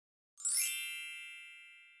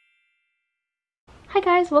Hi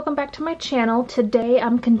guys, welcome back to my channel. Today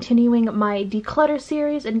I'm continuing my declutter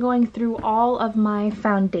series and going through all of my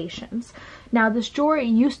foundations. Now this drawer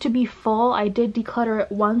used to be full. I did declutter it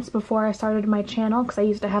once before I started my channel because I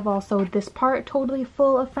used to have also this part totally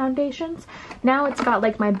full of foundations. Now it's got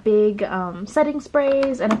like my big setting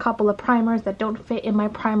sprays and a couple of primers that don't fit in my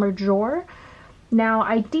primer drawer. Now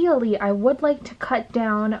ideally I would like to cut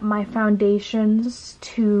down my foundations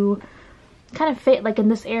to kind of fit like in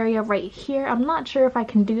this area right here. I'm not sure if I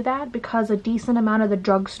can do that because a decent amount of the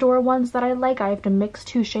drugstore ones that I like, I have to mix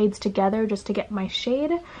two shades together just to get my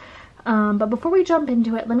shade. But before we jump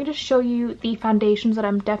into it, let me just show you the foundations that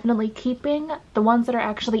I'm definitely keeping, the ones that are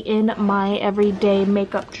actually in my everyday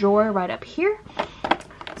makeup drawer right up here.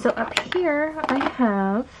 So up here I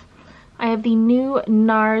have the new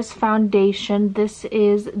NARS foundation. This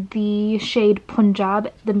is the shade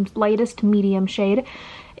Punjab, the lightest medium shade.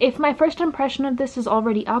 If my first impression of this is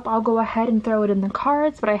already up, I'll go ahead and throw it in the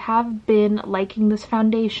cards, but I have been liking this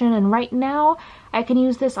foundation, and right now I can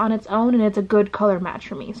use this on its own and it's a good color match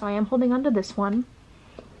for me, so I am holding on to this one.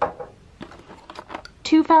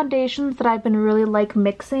 Two foundations that I've been really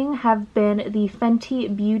mixing have been the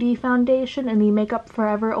Fenty Beauty foundation and the Makeup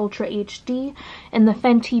Forever Ultra HD. In the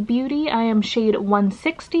Fenty Beauty, I am shade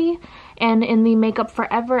 160, and in the Makeup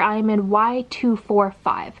Forever, I am in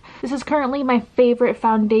Y245. This is currently my favorite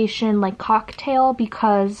foundation cocktail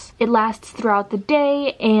because it lasts throughout the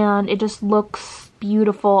day and it just looks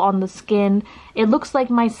beautiful on the skin. It looks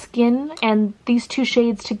like my skin, and these two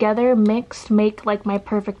shades together mixed make like my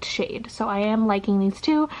perfect shade. So I am liking these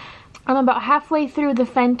two. I'm about halfway through the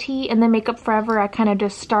Fenty and the Makeup Forever. I kind of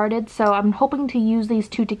just started, so I'm hoping to use these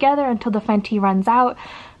two together until the Fenty runs out,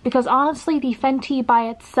 because honestly the Fenty by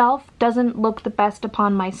itself doesn't look the best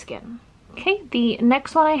upon my skin. Okay, the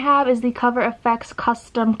next one I have is the Cover FX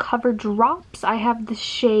Custom Cover Drops. I have the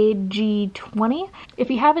shade G20. If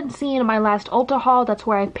you haven't seen my last Ulta haul, that's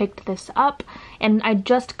where I picked this up, and I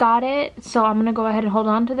just got it, so I'm gonna go ahead and hold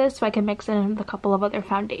on to this so I can mix it in with a couple of other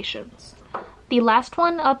foundations. The last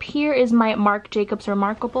one up here is my Marc Jacobs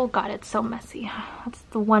Remarkable. God, it's so messy. That's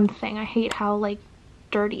the one thing. I hate how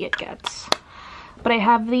dirty it gets. But I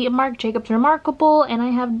have the Marc Jacobs Remarkable, and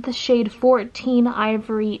I have the shade 14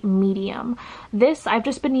 Ivory Medium. This I've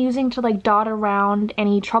just been using to dot around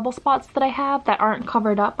any trouble spots that I have that aren't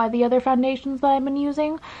covered up by the other foundations that I've been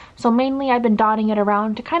using. So mainly I've been dotting it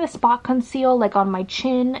around to kind of spot conceal on my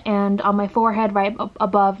chin and on my forehead right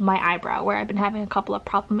above my eyebrow where I've been having a couple of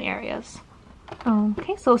problem areas.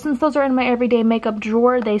 Okay, so since those are in my everyday makeup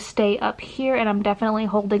drawer, they stay up here and I'm definitely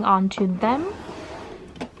holding on to them.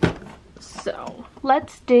 So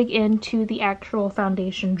let's dig into the actual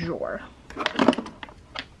foundation drawer.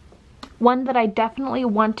 One that I definitely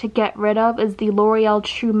want to get rid of is the L'Oreal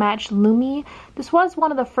True Match Lumi. This was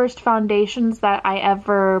one of the first foundations that I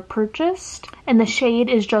ever purchased, and the shade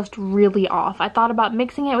is just really off. I thought about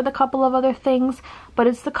mixing it with a couple of other things, but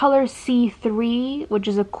it's the color C3, which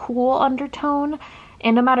is a cool undertone,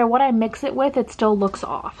 and no matter what I mix it with, it still looks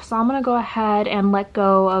off. So I'm gonna go ahead and let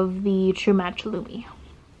go of the True Match Lumi.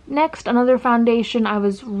 Next, another foundation I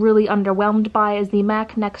was really underwhelmed by is the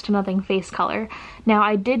MAC Next to Nothing Face Color. Now,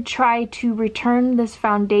 I did try to return this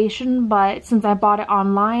foundation, but since I bought it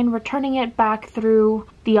online, returning it back through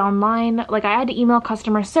the online, I had to email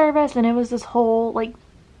customer service, and it was this whole,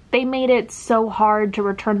 they made it so hard to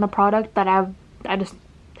return the product that I just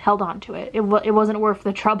held on to it. It wasn't worth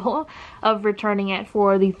the trouble of returning it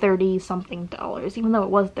for the $30-something, even though it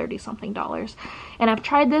was $30-something. And I've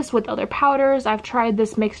tried this with other powders, I've tried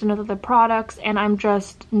this mixed in with other products, and I'm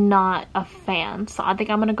just not a fan. So I think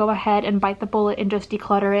I'm gonna go ahead and bite the bullet and just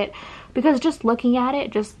declutter it, because just looking at it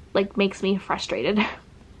just makes me frustrated.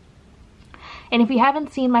 And if you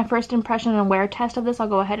haven't seen my first impression and wear test of this, I'll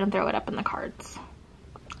go ahead and throw it up in the cards.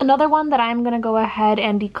 Another one that I'm going to go ahead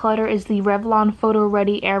and declutter is the Revlon Photo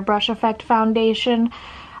Ready Airbrush Effect Foundation.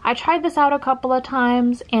 I tried this out a couple of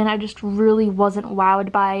times and I just really wasn't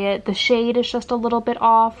wowed by it. The shade is just a little bit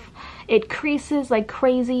off. It creases like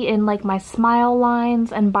crazy in my smile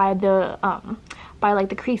lines and by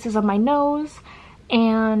the creases of my nose.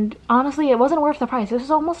 And honestly, it wasn't worth the price. This is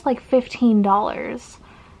almost $15.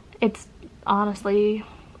 It's honestly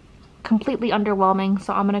completely underwhelming,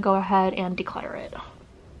 so I'm going to go ahead and declutter it.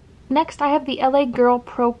 Next, I have the LA Girl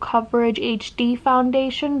Pro Coverage HD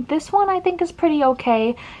foundation. This one I think is pretty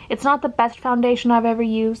okay. It's not the best foundation I've ever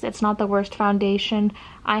used. It's not the worst foundation.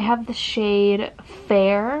 I have the shade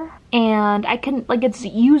Fair, and I can, it's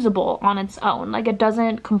usable on its own. It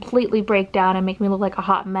doesn't completely break down and make me look like a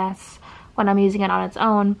hot mess when I'm using it on its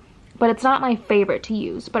own. But it's not my favorite to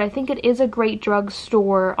use. But I think it is a great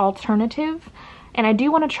drugstore alternative. And I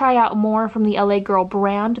do want to try out more from the LA Girl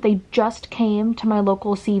brand. They just came to my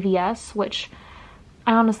local CVS, which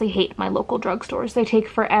I honestly hate my local drugstores. They take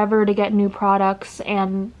forever to get new products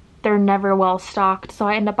and they're never well stocked, so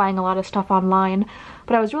I end up buying a lot of stuff online.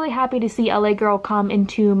 But I was really happy to see LA Girl come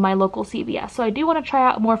into my local CVS. So I do want to try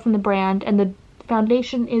out more from the brand, and the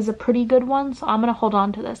foundation is a pretty good one, so I'm going to hold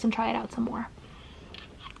on to this and try it out some more.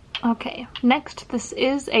 Okay, next, this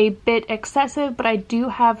is a bit excessive, but I do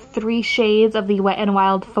have 3 shades of the Wet n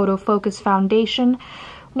Wild Photo Focus foundation.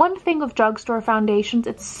 One thing with drugstore foundations,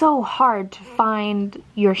 it's so hard to find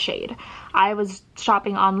your shade. I was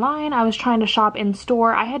shopping online, I was trying to shop in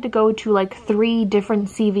store. I had to go to like 3 different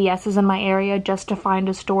CVS's in my area just to find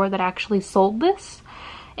a store that actually sold this.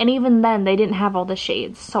 And even then, they didn't have all the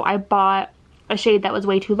shades. So I bought a shade that was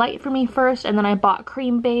way too light for me first, and then I bought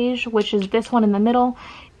cream beige, which is this one in the middle.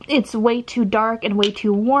 It's way too dark and way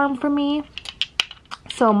too warm for me.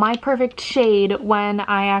 So my perfect shade when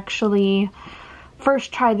I actually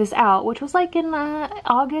first tried this out, which was like in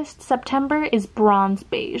August, September, is bronze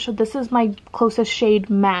beige. So this is my closest shade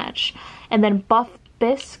match. And then buff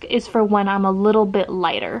bisque is for when I'm a little bit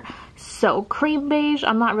lighter. So cream beige,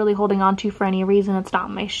 I'm not really holding on to for any reason. It's not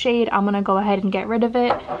my shade. I'm gonna go ahead and get rid of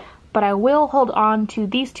it. But I will hold on to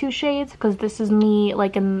these 2 shades because this is me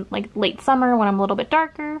like in like late summer when I'm a little bit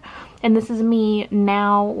darker, and this is me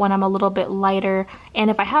now when I'm a little bit lighter. And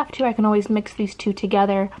if I have to, I can always mix these 2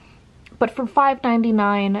 together. But for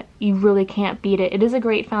 $5.99, you really can't beat it. It is a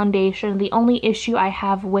great foundation. The only issue I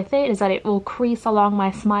have with it is that it will crease along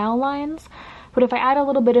my smile lines. But if I add a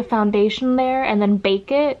little bit of foundation there and then bake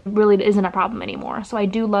it, it really isn't a problem anymore. So I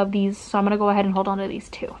do love these, so I'm going to go ahead and hold on to these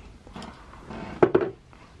 2.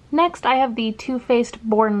 Next, I have the Too Faced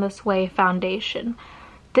Born This Way foundation.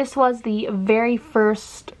 This was the very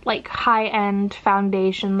first like high-end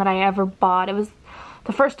foundation that I ever bought. It was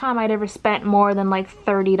the first time I'd ever spent more than like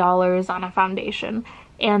 $30 on a foundation,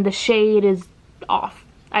 and the shade is off.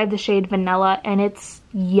 I have the shade Vanilla, and it's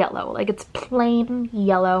yellow. Like, it's plain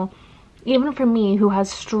yellow. Even for me, who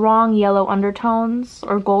has strong yellow undertones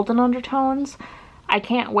or golden undertones, I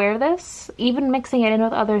can't wear this. Even mixing it in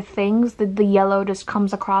with other things, the yellow just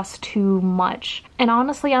comes across too much. And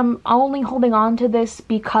honestly, I'm only holding on to this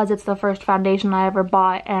because it's the first foundation I ever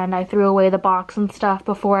bought, and I threw away the box and stuff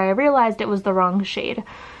before I realized it was the wrong shade.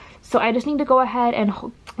 So I just need to go ahead and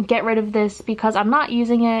get rid of this because I'm not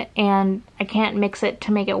using it and I can't mix it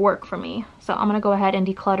to make it work for me. So I'm gonna go ahead and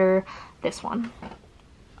declutter this one.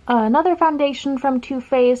 Another foundation from Too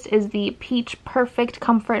Faced is the Peach Perfect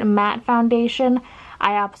Comfort Matte Foundation.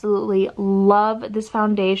 I absolutely love this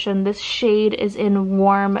foundation. This shade is in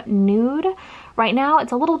Warm Nude. Right now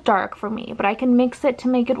it's a little dark for me, but I can mix it to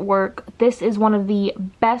make it work. This is one of the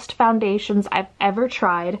best foundations I've ever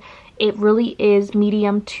tried. It really is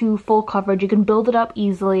medium to full coverage. You can build it up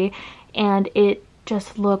easily, and it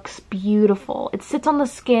just looks beautiful. It sits on the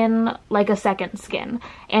skin like a second skin,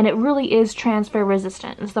 and it really is transfer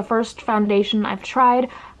resistant. It's the first foundation I've tried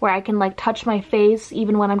where I can like touch my face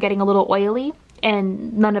even when I'm getting a little oily,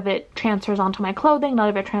 and none of it transfers onto my clothing, none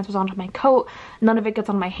of it transfers onto my coat, none of it gets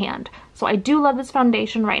on my hand. So I do love this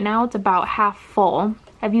foundation. Right now it's about half full.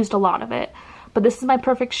 I've used a lot of it. But this is my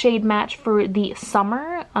perfect shade match for the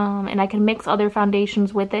summer, and I can mix other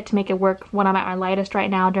foundations with it to make it work when I'm at my lightest right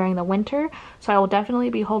now during the winter. So I will definitely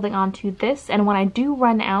be holding on to this, and when I do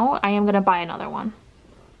run out, I am going to buy another one.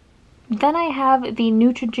 Then I have the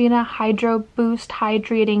Neutrogena Hydro Boost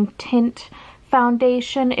Hydrating Tint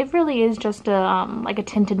foundation. It really is just a like a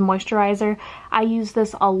tinted moisturizer. I use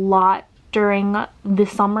this a lot during the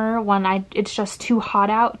summer when it's just too hot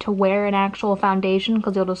out to wear an actual foundation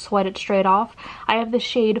because you'll just sweat it straight off. I have the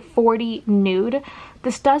shade 40 Nude.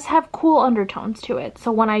 This does have cool undertones to it,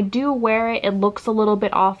 so when I do wear it, it looks a little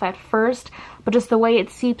bit off at first, but just the way it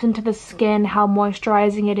seeps into the skin, how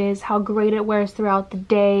moisturizing it is, how great it wears throughout the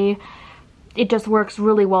day, it just works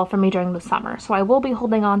really well for me during the summer. So I will be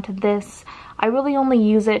holding on to this. I really only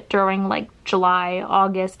use it during like July,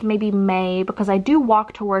 August, maybe May, because I do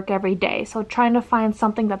walk to work every day. So trying to find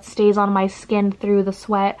something that stays on my skin through the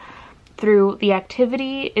sweat, through the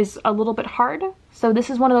activity is a little bit hard. So this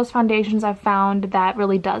is one of those foundations I've found that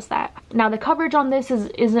really does that. Now the coverage on this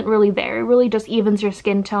isn't really there. It really just evens your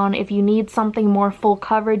skin tone. If you need something more full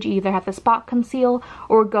coverage, you either have to spot conceal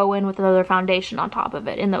or go in with another foundation on top of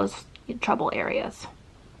it in those trouble areas.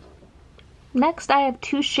 Next, I have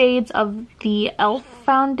 2 shades of the E.L.F.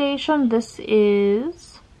 foundation. This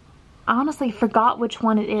is... I honestly forgot which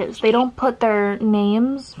one it is. They don't put their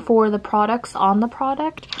names for the products on the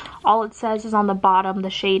product. All it says is on the bottom the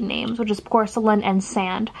shade names, which is Porcelain and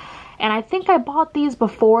Sand. And I think I bought these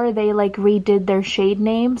before they like redid their shade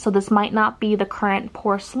name, so this might not be the current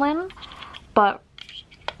porcelain, but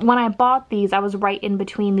when I bought these, I was right in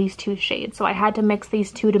between these two shades, so I had to mix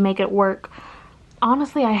these two to make it work.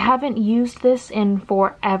 Honestly, I haven't used this in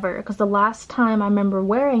forever, because the last time I remember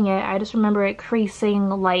wearing it, I just remember it creasing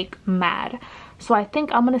like mad. So I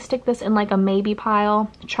think I'm going to stick this in like a maybe pile,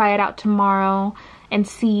 try it out tomorrow, and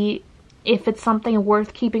see if it's something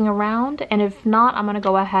worth keeping around, and if not, I'm going to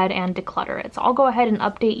go ahead and declutter it. So I'll go ahead and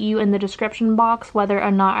update you in the description box whether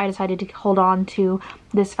or not I decided to hold on to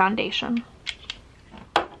this foundation.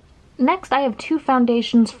 Next, I have two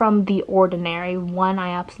foundations from The Ordinary. One I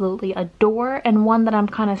absolutely adore, and one that I'm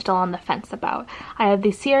kind of still on the fence about. I have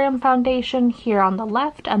the Serum Foundation here on the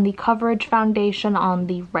left, and the Coverage Foundation on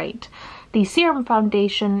the right. The Serum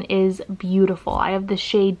Foundation is beautiful. I have the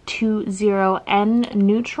shade 20N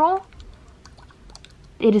Neutral.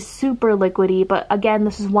 It is super liquidy, but again,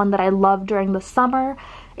 this is one that I love during the summer.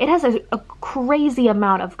 It has a crazy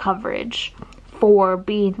amount of coverage for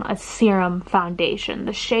being a serum foundation.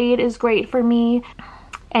 The shade is great for me,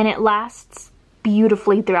 and it lasts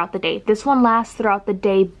beautifully throughout the day. This one lasts throughout the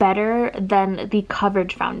day better than the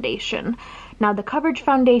Coverage Foundation. Now, the Coverage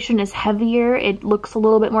Foundation is heavier, it looks a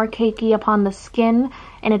little bit more cakey upon the skin,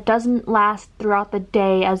 and it doesn't last throughout the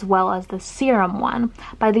day as well as the serum one.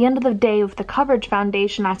 By the end of the day with the Coverage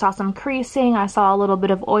Foundation, I saw some creasing, I saw a little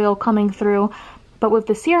bit of oil coming through, but with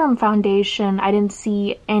the Serum Foundation, I didn't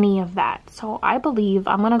see any of that. So I believe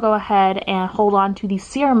I'm going to go ahead and hold on to the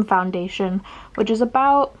Serum Foundation, which is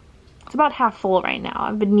about half full right now.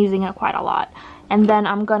 I've been using it quite a lot. And then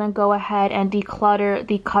I'm going to go ahead and declutter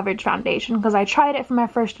the Coverage Foundation, because I tried it for my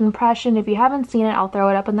first impression. If you haven't seen it, I'll throw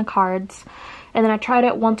it up in the cards. And then I tried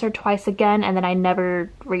it once or twice again, and then I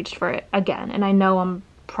never reached for it again. And I know I'm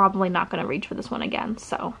probably not going to reach for this one again,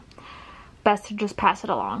 so best to just pass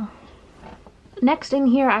it along. Next in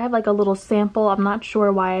here, I have like a little sample. I'm not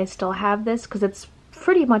sure why I still have this, because it's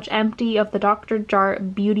pretty much empty, of the Dr.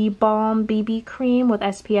 Jart Beauty Balm BB Cream with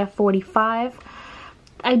SPF 45.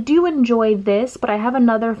 I do enjoy this, but I have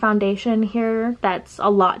another foundation here that's a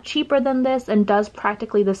lot cheaper than this and does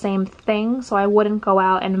practically the same thing, so I wouldn't go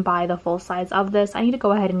out and buy the full size of this. I need to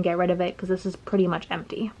go ahead and get rid of it because this is pretty much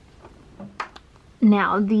empty.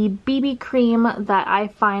 Now, the BB cream that I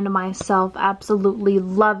find myself absolutely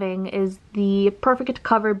loving is the Perfect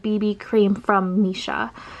Cover BB cream from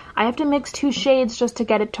Misha. I have to mix two shades just to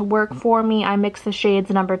get it to work for me. I mix the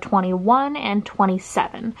shades number 21 and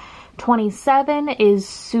 27. 27 is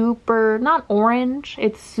super, not orange,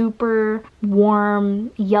 it's super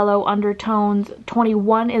warm yellow undertones.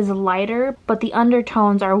 21 is lighter, but the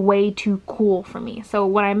undertones are way too cool for me. So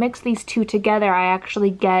when I mix these two together, I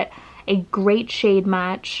actually get a great shade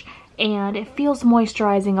match, and it feels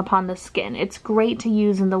moisturizing upon the skin. It's great to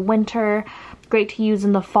use in the winter, great to use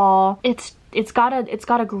in the fall. It's got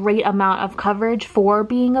a great amount of coverage for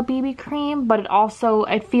being a BB cream, but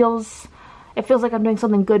it feels like I'm doing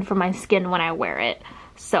something good for my skin when I wear it.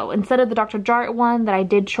 So instead of the Dr. Jart one that I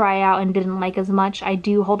did try out and didn't like as much, I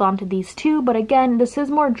do hold on to these two, but again, this is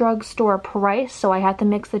more drugstore price, so I had to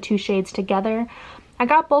mix the two shades together. I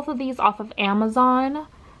got both of these off of Amazon,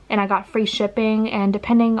 and I got free shipping, and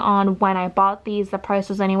depending on when I bought these, the price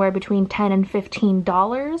was anywhere between $10 and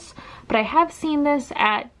 $15. But I have seen this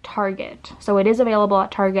at Target, so it is available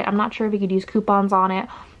at Target. I'm not sure if you could use coupons on it,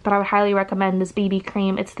 but I would highly recommend this BB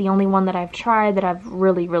cream. It's the only one that I've tried that I've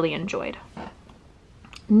really, really enjoyed.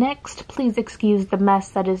 Next, please excuse the mess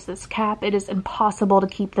that is this cap. It is impossible to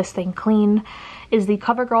keep this thing clean, is the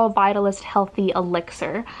CoverGirl Vitalist Healthy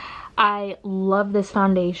Elixir. I love this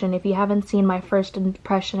foundation. If you haven't seen my first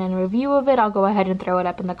impression and review of it, I'll go ahead and throw it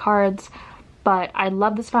up in the cards. But I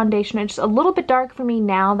love this foundation. It's a little bit dark for me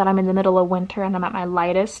now that I'm in the middle of winter and I'm at my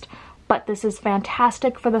lightest. But this is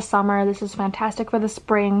fantastic for the summer. This is fantastic for the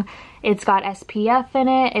spring. It's got SPF in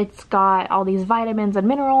it. It's got all these vitamins and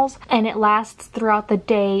minerals. And it lasts throughout the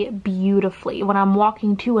day beautifully. When I'm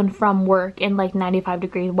walking to and from work in like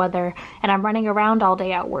 95-degree weather and I'm running around all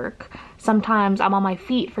day at work, sometimes I'm on my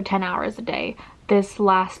feet for 10 hours a day. This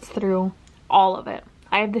lasts through all of it.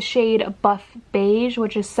 I have the shade Buff Beige,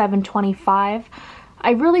 which is $7.25.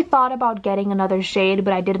 I really thought about getting another shade,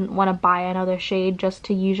 but I didn't want to buy another shade just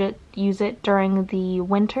to use it during the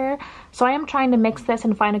winter. So I am trying to mix this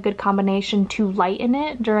and find a good combination to lighten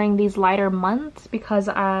it during these lighter months, because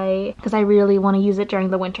I really want to use it during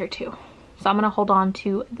the winter too. So I'm going to hold on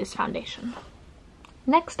to this foundation.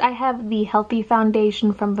 Next, I have the Healthy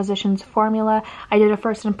Foundation from Physicians Formula. I did a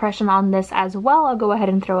first impression on this as well. I'll go ahead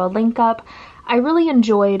and throw a link up. I really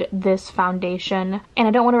enjoyed this foundation, and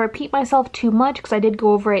I don't want to repeat myself too much because I did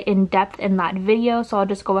go over it in depth in that video, so I'll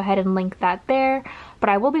just go ahead and link that there. But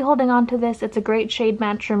I will be holding on to this. It's a great shade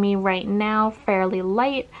match for me right now, fairly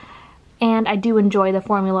light, and I do enjoy the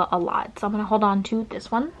formula a lot, so I'm going to hold on to this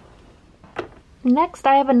one. Next,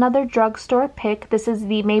 I have another drugstore pick. This is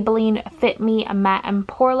the Maybelline Fit Me Matte and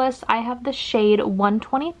Poreless. I have the shade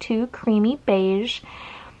 122 Creamy Beige.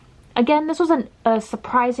 Again, this was a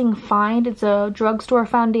surprising find. It's a drugstore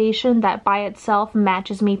foundation that by itself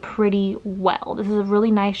matches me pretty well. This is a really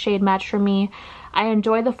nice shade match for me. I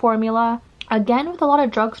enjoy the formula. Again, with a lot of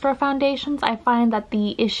drugstore foundations, I find that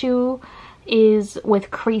the issue is with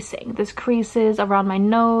creasing. This creases around my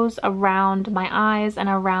nose, around my eyes, and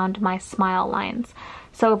around my smile lines.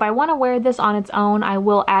 So if I want to wear this on its own, I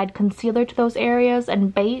will add concealer to those areas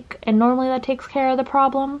and bake, and normally that takes care of the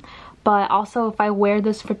problem. But also if I wear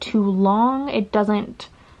this for too long, it doesn't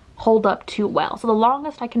hold up too well. So the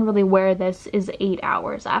longest I can really wear this is 8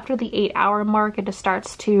 hours. After the 8-hour mark, it just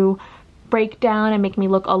starts to break down and make me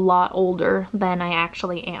look a lot older than I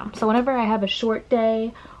actually am. So whenever I have a short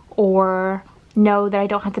day or know that I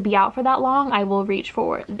don't have to be out for that long, I will reach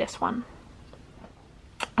for this one.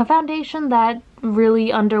 A foundation that really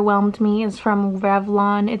underwhelmed me is from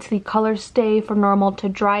Revlon. It's the Color Stay for Normal to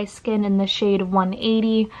Dry Skin in the shade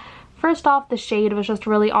 180. First off, the shade was just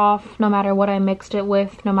really off. No matter what I mixed it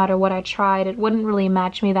with, no matter what I tried, it wouldn't really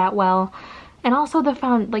match me that well. And also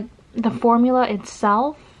the formula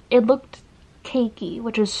itself, it looked cakey,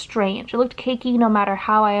 which is strange. It looked cakey no matter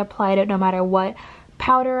how I applied it, no matter what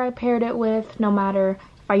powder I paired it with, no matter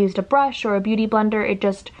if I used a brush or a beauty blender.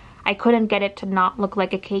 I couldn't get it to not look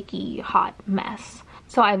like a cakey hot mess.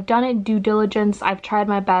 So I've done it due diligence, I've tried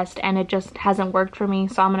my best, and it just hasn't worked for me,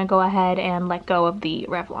 so I'm gonna go ahead and let go of the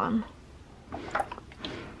Revlon.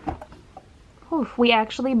 Oof, we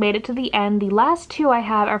actually made it to the end. The last two I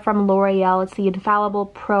have are from L'Oreal. It's the Infallible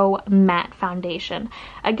Pro Matte Foundation.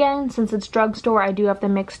 Again, since it's drugstore, I do have to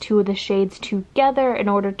mix two of the shades together in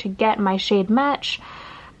order to get my shade match.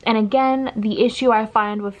 And again, the issue I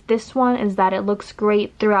find with this one is that it looks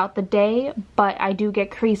great throughout the day, but I do get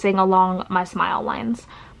creasing along my smile lines.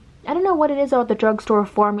 I don't know what it is about the drugstore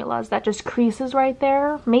formulas that just creases right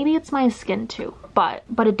there. Maybe it's my skin too, but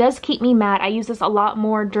it does keep me matte. I use this a lot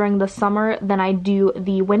more during the summer than I do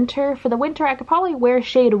the winter. For the winter, I could probably wear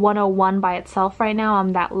shade 101 by itself right now.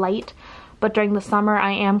 I'm that light. But during the summer,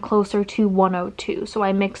 I am closer to 102. So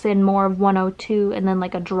I mix in more of 102 and then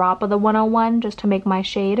like a drop of the 101 just to make my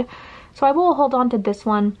shade. So I will hold on to this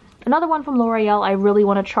one. Another one from L'Oreal I really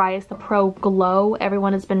want to try is the Pro Glow.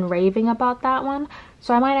 Everyone has been raving about that one.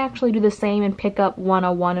 So I might actually do the same and pick up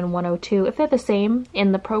 101 and 102 if they're the same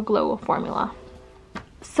in the Pro Glow formula.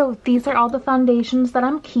 So these are all the foundations that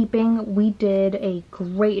I'm keeping. We did a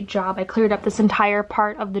great job. I cleared up this entire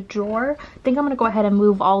part of the drawer. I think I'm going to go ahead and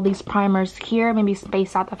move all these primers here, maybe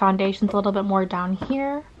space out the foundations a little bit more down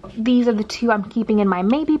here. These are the two I'm keeping in my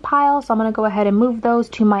maybe pile, so I'm going to go ahead and move those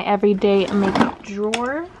to my everyday makeup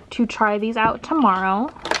drawer to try these out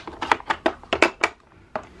tomorrow.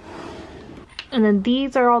 And then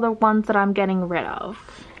these are all the ones that I'm getting rid of.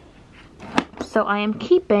 So I am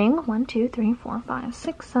keeping 1, 2, 3, 4, 5,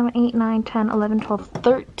 6, 7, 8, 9, 10, 11, 12,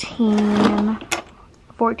 13,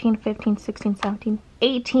 14, 15, 16, 17,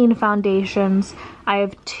 18 foundations. I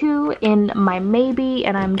have 2 in my maybe,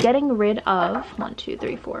 and I'm getting rid of 1, 2,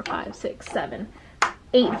 3, 4, 5, 6, 7,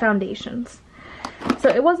 8 foundations. So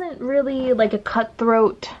it wasn't really like a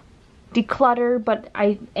cutthroat declutter, but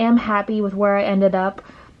I am happy with where I ended up.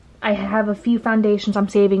 I have a few foundations I'm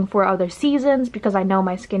saving for other seasons because I know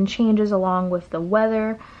my skin changes along with the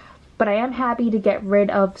weather. But I am happy to get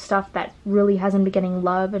rid of stuff that really hasn't been getting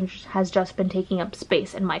love and has just been taking up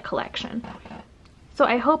space in my collection. So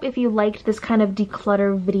I hope if you liked this kind of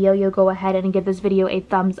declutter video, you'll go ahead and give this video a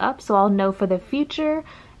thumbs up so I'll know for the future.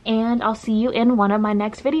 And I'll see you in one of my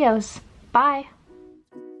next videos. Bye!